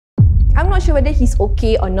I'm not sure whether he's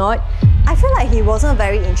okay or not. I feel like he wasn't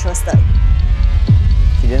very interested.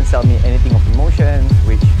 He didn't sell me anything of emotion,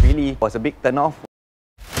 which really was a big turn-off.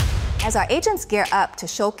 As our agents gear up to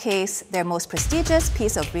showcase their most prestigious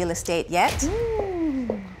piece of real estate yet,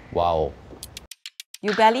 Wow.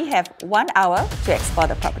 You barely have 1 hour to explore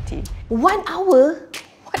the property. 1 hour?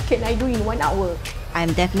 What can I do in 1 hour?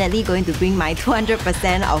 I'm definitely going to bring my 200%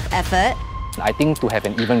 of effort. I think to have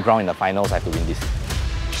an even ground in the finals, I have to win this.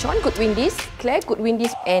 Shawn could win this, Claire could win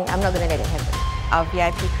this, and I'm not gonna let it happen. Our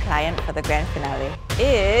VIP client for the grand finale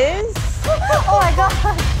is... Oh my god!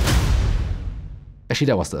 Actually,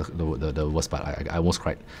 that was the worst part. I almost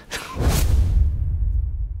cried.